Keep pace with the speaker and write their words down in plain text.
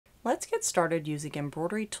Let's get started using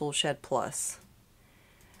Embroidery Tool Shed Plus.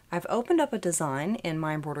 I've opened up a design in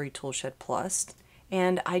my Embroidery Tool Shed Plus,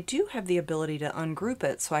 and I do have the ability to ungroup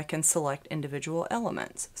it so I can select individual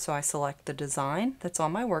elements. So I select the design that's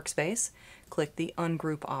on my workspace, click the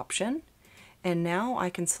ungroup option, and now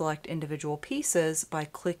I can select individual pieces by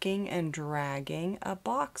clicking and dragging a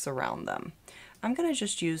box around them. I'm going to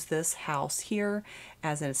just use this house here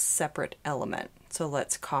as a separate element. So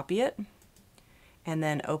let's copy it and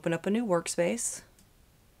then open up a new workspace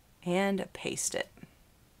and paste it.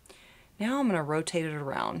 Now I'm going to rotate it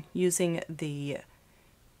around using the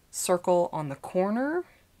circle on the corner.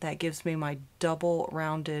 That gives me my double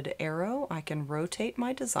rounded arrow. I can rotate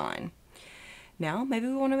my design. Now maybe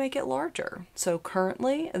we want to make it larger. So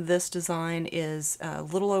currently this design is a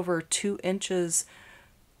little over 2 inches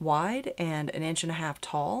wide and 1.5 inches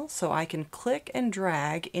tall, so I can click and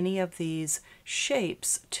drag any of these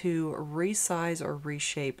shapes to resize or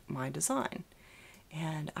reshape my design.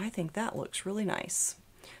 And I think that looks really nice.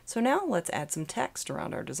 So now let's add some text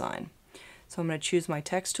around our design. So I'm going to choose my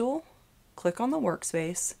text tool, click on the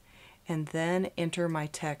workspace, and then enter my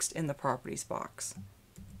text in the properties box.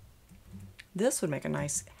 This would make a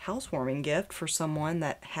nice housewarming gift for someone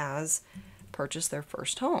that has purchased their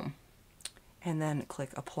first home. And then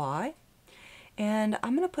click apply, and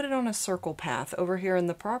I'm going to put it on a circle path. Over here in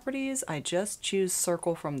the properties, I just choose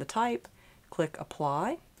circle from the type, click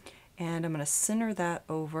apply, and I'm going to center that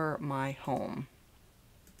over my home.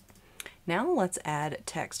 Now let's add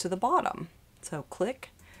text to the bottom. So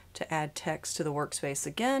click to add text to the workspace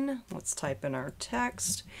again. Let's type in our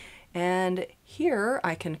text, and here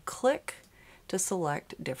I can click to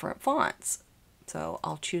select different fonts. So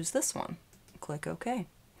I'll choose this one, click OK.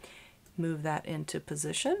 Move that into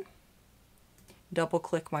position, double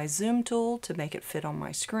click my zoom tool to make it fit on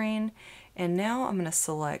my screen, and now I'm going to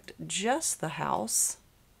select just the house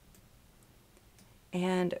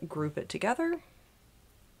and group it together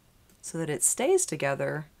so that it stays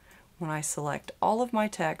together when I select all of my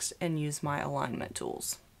text and use my alignment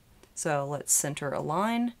tools. So let's center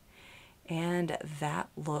align, and that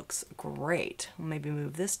looks great. I'll maybe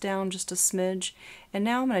move this down just a smidge, and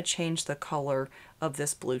now I'm going to change the color of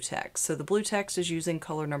this blue text. So the blue text is using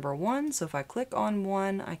color number 1, so if I click on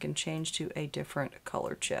 1, I can change to a different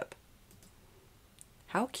color chip.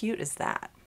 How cute is that?